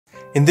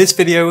In this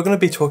video, we're going to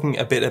be talking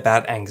a bit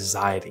about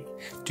anxiety.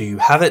 Do you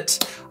have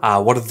it?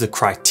 What are the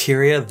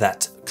criteria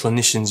that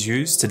clinicians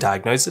use to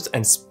diagnose it?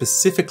 And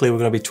specifically, we're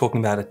going to be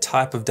talking about a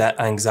type of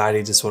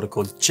anxiety disorder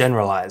called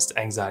generalized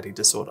anxiety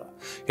disorder.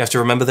 You have to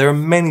remember there are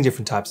many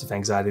different types of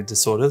anxiety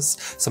disorders.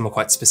 Some are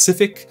quite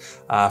specific.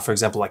 For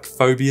example, like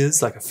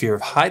phobias, like a fear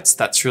of heights,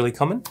 that's really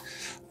common.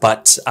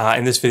 But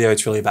in this video,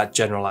 it's really about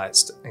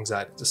generalized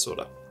anxiety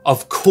disorder.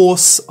 Of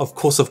course,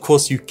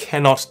 you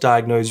cannot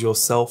diagnose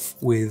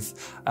yourself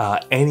with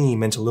any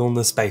mental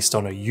illness based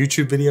on a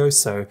YouTube video.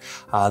 So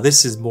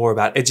this is more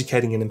about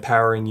educating and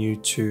empowering you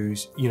to,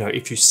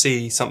 if you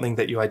see something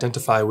that you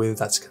identify with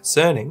that's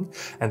concerning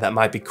and that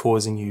might be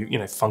causing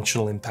you,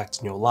 functional impact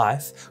in your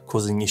life,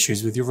 causing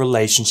issues with your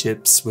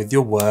relationships, with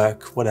your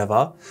work,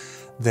 whatever,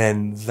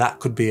 then that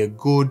could be a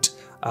good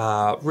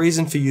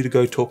reason for you to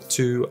go talk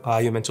to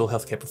your mental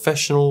health care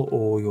professional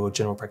or your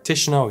general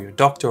practitioner or your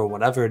doctor or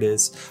whatever it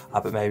is,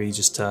 but maybe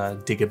just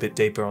dig a bit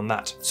deeper on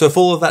that. So if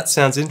all of that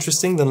sounds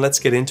interesting, then let's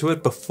get into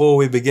it. Before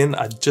we begin,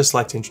 I'd just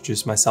like to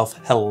introduce myself.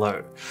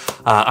 Hello.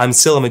 I'm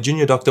Sil, I'm a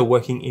junior doctor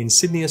working in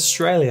Sydney,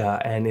 Australia,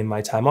 and in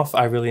my time off,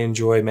 I really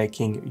enjoy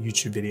making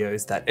YouTube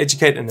videos that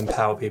educate and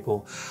empower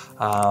people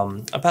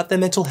about their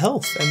mental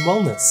health and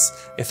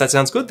wellness. If that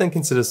sounds good, then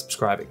consider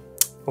subscribing.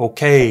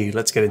 Okay,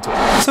 let's get into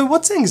it. So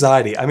what's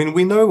anxiety? I mean,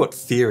 we know what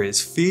fear is.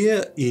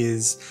 Fear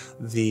is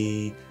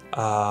the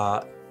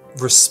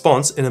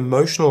response, an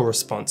emotional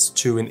response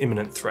to an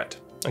imminent threat.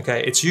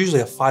 Okay, it's usually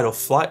a fight or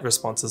flight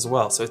response as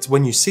well. So it's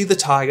when you see the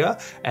tiger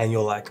and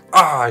you're like,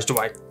 do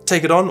I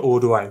take it on or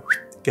do I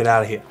get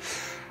out of here?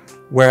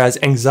 Whereas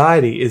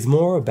anxiety is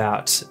more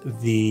about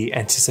the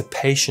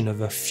anticipation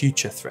of a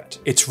future threat.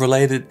 It's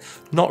related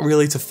not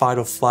really to fight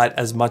or flight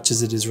as much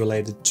as it is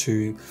related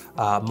to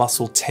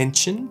muscle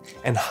tension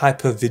and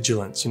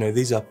hypervigilance.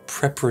 These are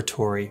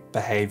preparatory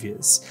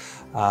behaviors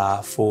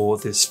for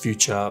this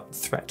future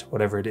threat,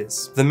 whatever it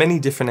is. The many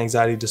different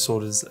anxiety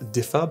disorders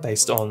differ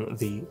based on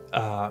the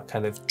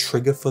kind of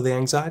trigger for the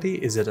anxiety.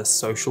 Is it a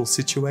social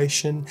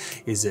situation?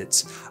 Is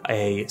it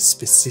a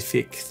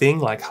specific thing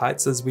like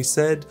heights, as we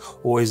said?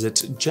 Or is it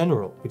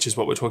general, which is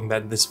what we're talking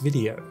about in this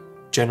video?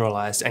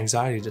 Generalized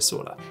anxiety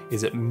disorder?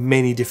 Is it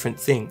many different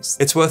things?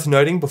 It's worth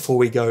noting before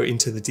we go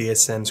into the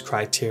DSM's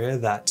criteria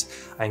that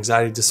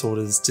anxiety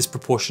disorders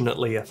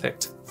disproportionately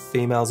affect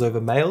females over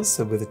males,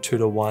 so with a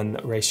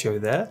 2-to-1 ratio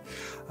there.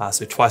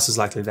 So twice as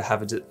likely to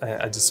have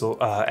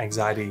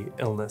anxiety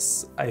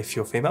illness if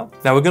you're female.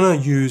 Now we're going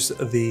to use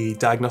the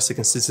Diagnostic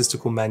and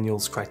Statistical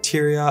Manual's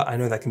criteria. I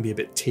know that can be a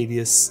bit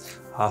tedious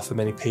for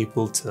many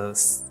people to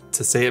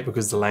see it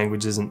because the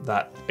language isn't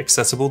that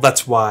accessible.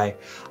 That's why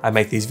I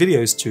make these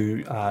videos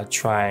to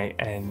try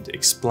and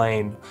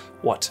explain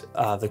what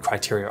the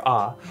criteria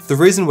are. The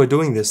reason we're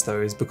doing this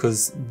though is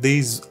because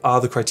these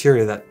are the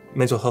criteria that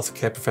mental health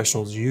care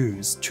professionals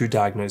use to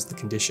diagnose the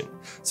condition.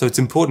 So it's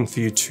important for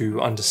you to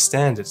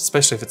understand it,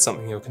 especially if it's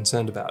something you're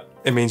concerned about.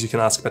 It means you can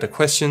ask better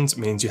questions, it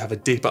means you have a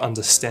deeper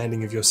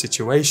understanding of your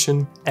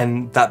situation,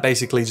 and that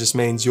basically just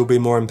means you'll be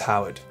more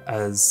empowered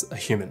as a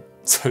human.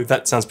 So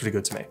that sounds pretty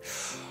good to me.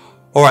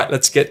 All right,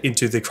 let's get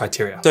into the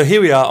criteria. So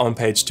here we are on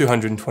page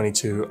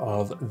 222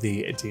 of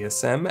the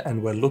DSM,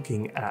 and we're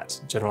looking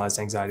at generalized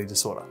anxiety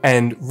disorder.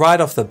 And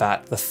right off the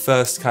bat, the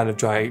first kind of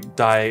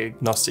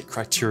diagnostic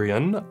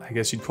criterion, I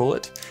guess you'd call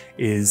it,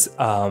 is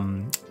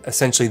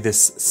essentially this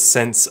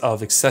sense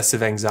of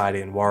excessive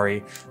anxiety and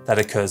worry that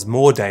occurs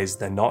more days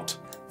than not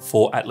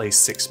for at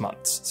least 6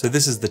 months. So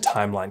this is the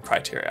timeline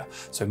criteria.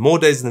 So more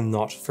days than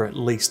not for at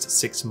least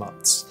 6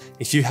 months.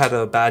 If you had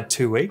a bad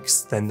 2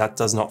 weeks, then that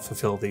does not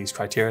fulfill these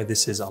criteria.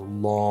 This is a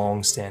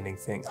long-standing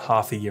thing,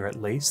 half a year at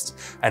least,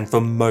 and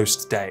for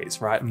most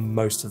days, right?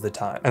 Most of the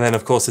time. And then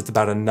of course it's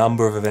about a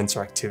number of events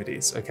or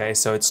activities, okay?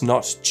 So it's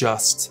not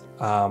just,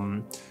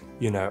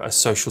 a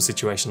social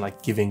situation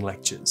like giving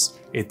lectures.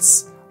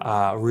 It's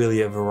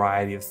really a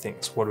variety of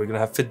things. What are we going to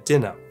have for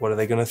dinner? What are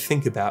they going to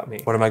think about me?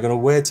 What am I going to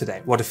wear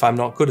today? What if I'm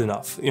not good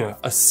enough?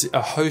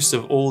 A host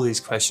of all these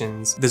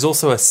questions. There's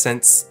also a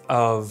sense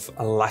of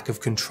a lack of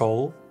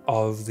control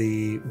of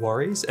the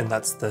worries, and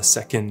that's the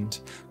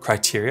second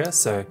criteria.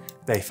 So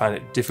they find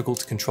it difficult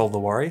to control the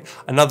worry.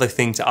 Another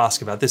thing to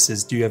ask about this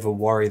is, do you ever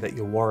worry that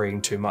you're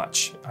worrying too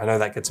much? I know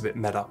that gets a bit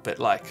meta, but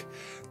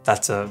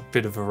that's a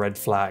bit of a red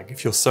flag.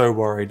 If you're so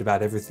worried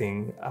about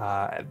everything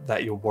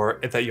that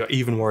you're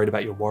even worried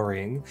about your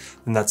worrying,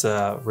 then that's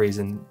a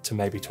reason to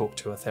maybe talk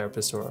to a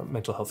therapist or a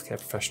mental health care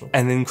professional.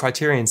 And then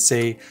criterion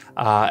C,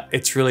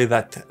 it's really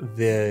that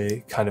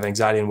the kind of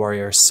anxiety and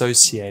worry are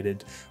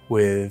associated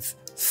with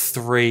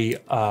 3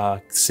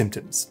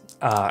 symptoms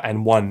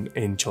and 1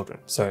 in children.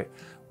 So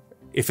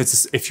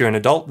if you're an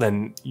adult,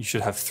 then you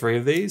should have 3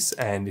 of these,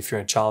 and if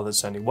you're a child,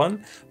 it's only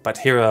 1. But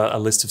here are a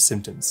list of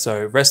symptoms.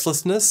 So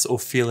restlessness or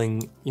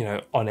feeling,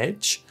 on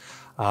edge,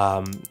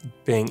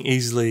 being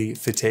easily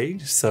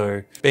fatigued.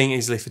 So being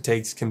easily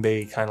fatigued can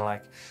be kind of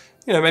like,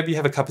 maybe you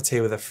have a cup of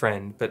tea with a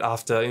friend, but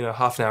after,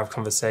 half an hour of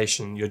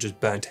conversation, you're just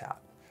burnt out,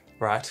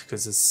 right?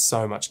 Because there's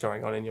so much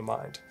going on in your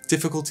mind.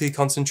 difficulty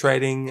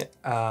concentrating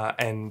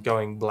and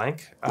going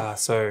blank.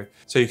 So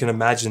you can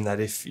imagine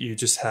that if you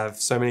just have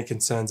so many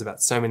concerns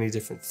about so many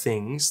different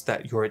things,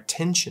 that your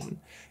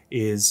attention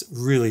is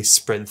really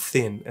spread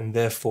thin, and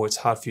therefore it's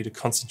hard for you to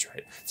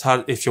concentrate. It's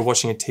hard if you're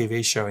watching a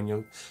TV show and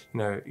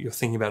you're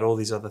thinking about all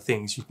these other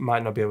things. You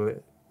might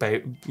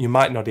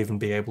not even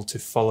be able to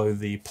follow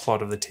the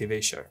plot of the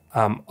TV show.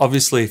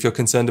 Obviously, if you're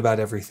concerned about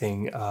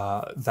everything,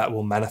 that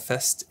will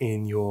manifest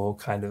in your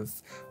kind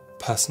of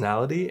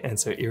personality, and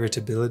so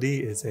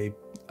irritability is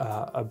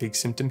a big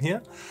symptom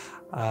here.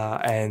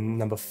 And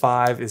number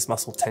 5 is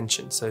muscle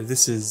tension. So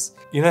this is,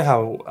 you know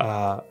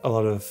how a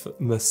lot of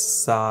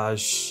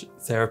massage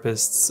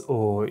therapists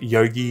or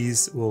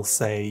yogis will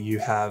say you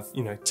have,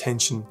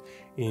 tension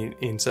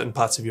in certain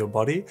parts of your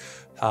body.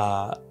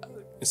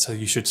 So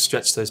you should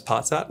stretch those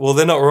parts out. Well,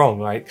 they're not wrong,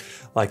 right?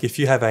 Like if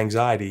you have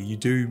anxiety,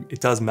 it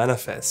does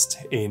manifest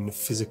in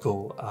physical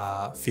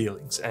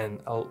feelings,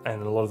 and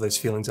a lot of those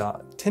feelings are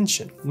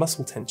tension,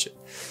 muscle tension.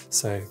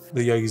 So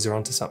the yogis are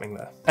onto something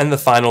there. And the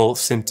final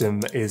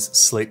symptom is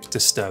sleep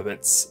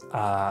disturbance.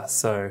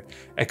 So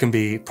it can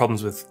be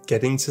problems with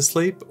getting to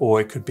sleep,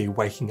 or it could be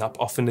waking up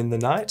often in the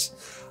night,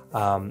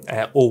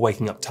 or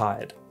waking up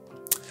tired.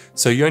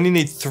 So you only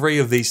need 3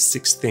 of these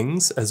 6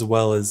 things, as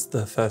well as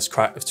the first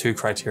 2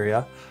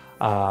 criteria.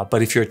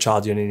 But if you're a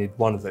child, you only need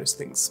 1 of those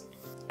things.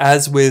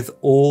 As with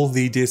all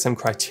the DSM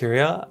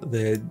criteria,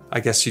 I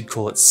guess you'd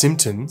call it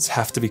symptoms,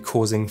 have to be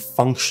causing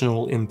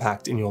functional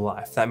impact in your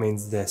life. That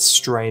means they're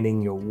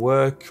straining your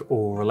work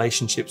or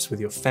relationships with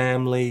your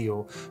family,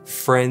 your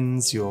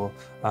friends, your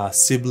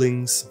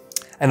siblings.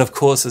 And of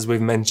course, as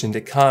we've mentioned,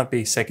 it can't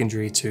be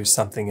secondary to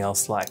something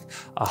else like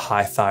a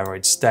high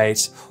thyroid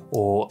state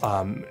or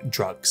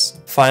drugs.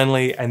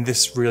 Finally, and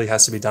this really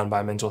has to be done by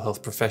a mental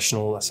health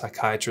professional, a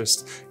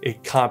psychiatrist,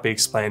 it can't be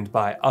explained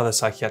by other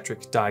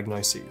psychiatric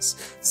diagnoses.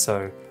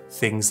 So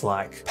things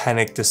like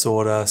panic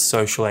disorder,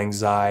 social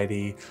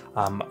anxiety,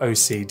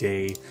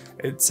 OCD,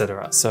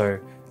 etc. So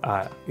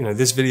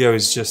this video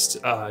is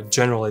just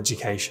general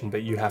education,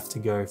 but you have to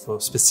go for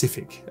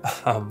specific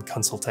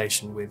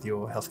consultation with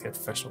your healthcare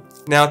professional.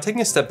 Now,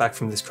 taking a step back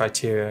from this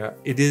criteria,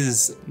 it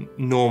is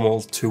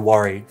normal to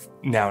worry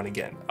now and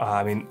again.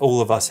 I mean, all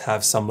of us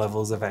have some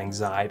levels of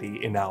anxiety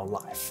in our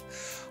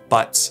life.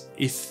 But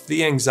if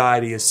the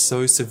anxiety is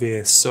so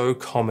severe, so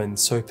common,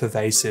 so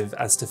pervasive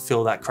as to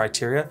fill that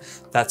criteria,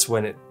 that's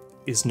when it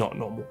is not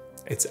normal.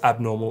 It's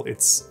abnormal,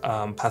 it's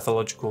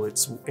pathological,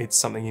 it's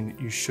something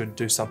you should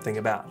do something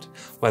about.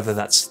 Whether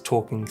that's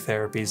talking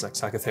therapies like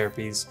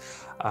psychotherapies,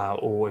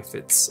 or if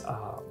it's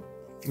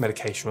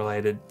medication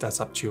related, that's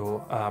up to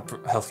your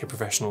healthcare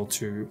professional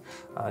to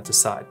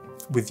decide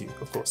with you,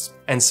 of course.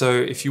 And so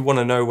if you want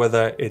to know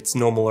whether it's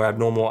normal or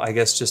abnormal, I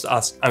guess just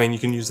ask, you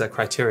can use that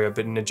criteria,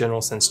 but in a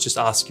general sense, just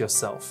ask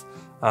yourself,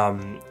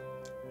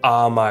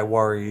 are my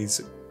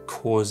worries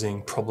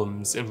causing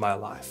problems in my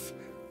life?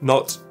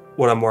 Not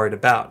what I'm worried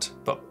about,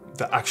 but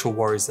the actual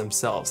worries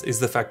themselves. Is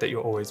the fact that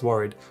you're always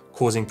worried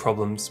causing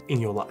problems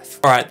in your life?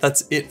 All right,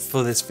 that's it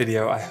for this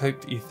video. I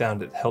hope you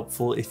found it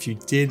helpful. If you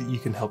did, you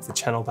can help the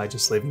channel by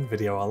just leaving the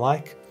video a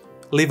like.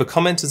 Leave a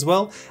comment as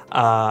well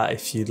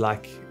if you'd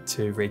like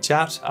to reach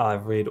out. I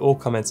read all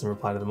comments and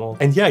reply to them all.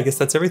 And yeah, I guess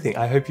that's everything.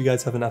 I hope you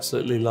guys have an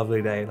absolutely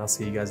lovely day, and I'll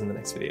see you guys in the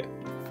next video.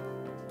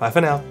 Bye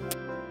for now.